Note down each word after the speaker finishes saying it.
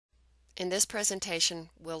In this presentation,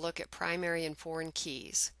 we'll look at primary and foreign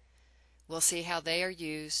keys. We'll see how they are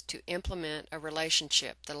used to implement a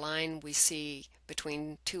relationship, the line we see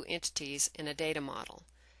between two entities in a data model.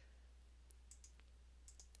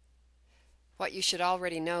 What you should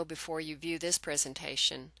already know before you view this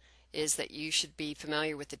presentation is that you should be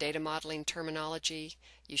familiar with the data modeling terminology.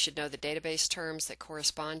 You should know the database terms that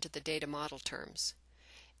correspond to the data model terms.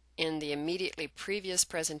 In the immediately previous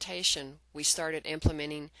presentation, we started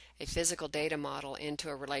implementing a physical data model into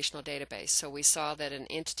a relational database. So we saw that an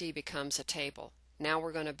entity becomes a table. Now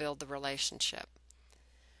we're going to build the relationship.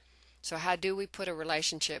 So how do we put a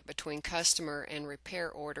relationship between customer and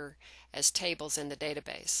repair order as tables in the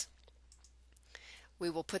database? We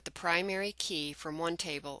will put the primary key from one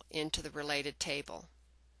table into the related table.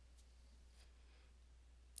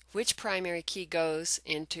 Which primary key goes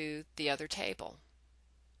into the other table?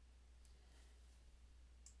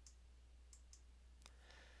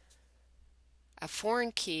 A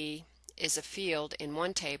foreign key is a field in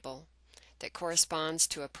one table that corresponds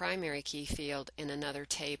to a primary key field in another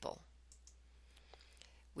table.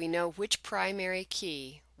 We know which primary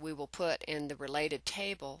key we will put in the related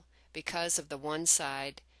table because of the one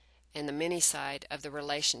side and the many side of the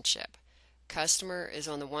relationship. Customer is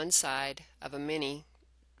on the one side of a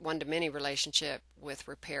one-to-many relationship with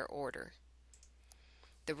repair order.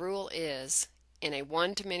 The rule is, in a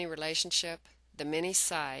one-to-many relationship, the many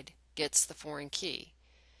side gets the foreign key.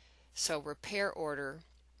 So repair order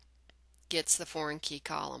gets the foreign key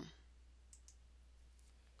column.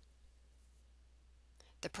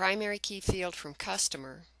 The primary key field from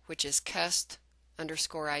customer, which is cust_ID,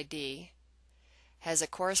 has a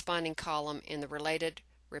corresponding column in the related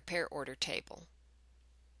repair order table.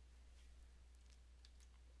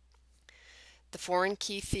 The foreign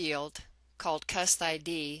key field, called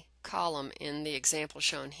cust_ID column in the example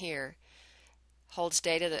shown here, holds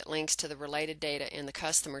data that links to the related data in the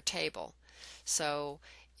customer table. So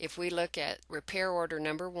if we look at repair order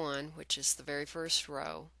number 1, which is the very first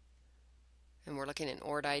row, and we're looking at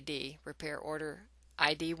ORD ID, repair order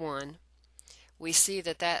ID 1, we see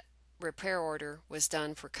that that repair order was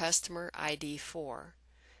done for customer ID 4.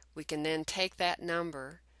 We can then take that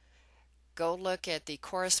number, go look at the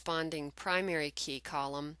corresponding primary key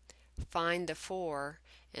column, find the 4,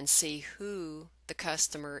 and see who the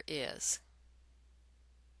customer is.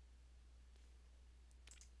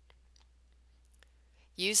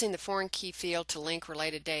 Using the foreign key field to link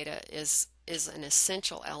related data is an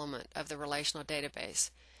essential element of the relational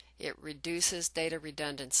database. It reduces data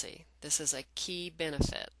redundancy. This is a key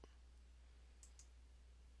benefit.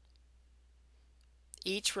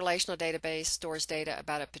 Each relational database stores data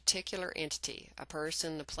about a particular entity, a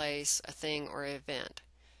person, a place, a thing, or an event.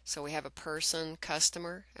 So we have a person,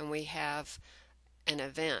 customer, and we have an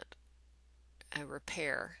event, a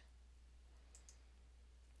repair.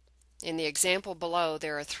 In the example below,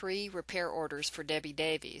 there are 3 repair orders for Debbie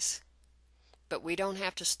Davies, but we don't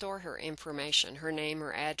have to store her information, her name,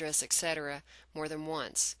 her address, etc., more than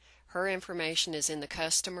once. Her information is in the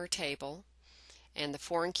customer table, and the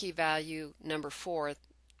foreign key value number 4,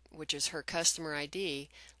 which is her customer ID,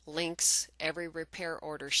 links every repair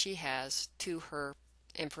order she has to her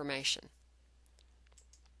information.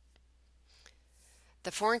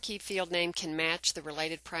 The foreign key field name can match the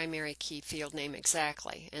related primary key field name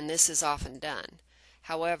exactly, and this is often done.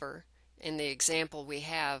 However, in the example we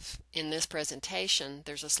have in this presentation,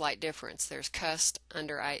 there's a slight difference. There's cust_ID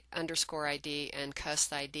and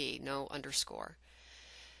cust_ID, no underscore.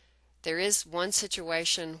 There is one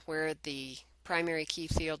situation where the primary key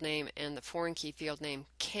field name and the foreign key field name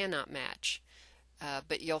cannot match,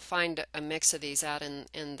 but you'll find a mix of these out in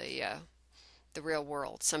the real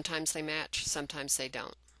world. Sometimes they match, sometimes they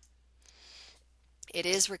don't. It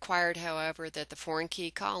is required, however, that the foreign key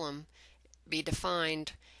column be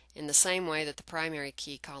defined in the same way that the primary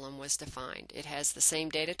key column was defined. It has the same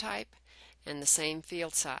data type and the same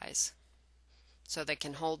field size, so they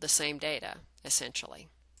can hold the same data, essentially.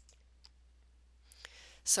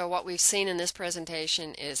 So what we've seen in this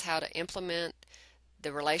presentation is how to implement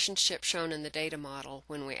the relationship shown in the data model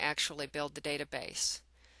when we actually build the database.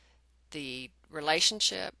 The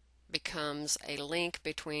relationship becomes a link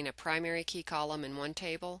between a primary key column in one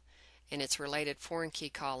table and its related foreign key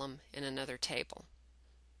column in another table.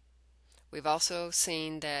 We've also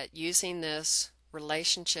seen that using this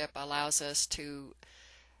relationship allows us to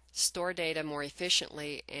store data more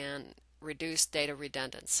efficiently and reduce data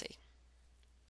redundancy.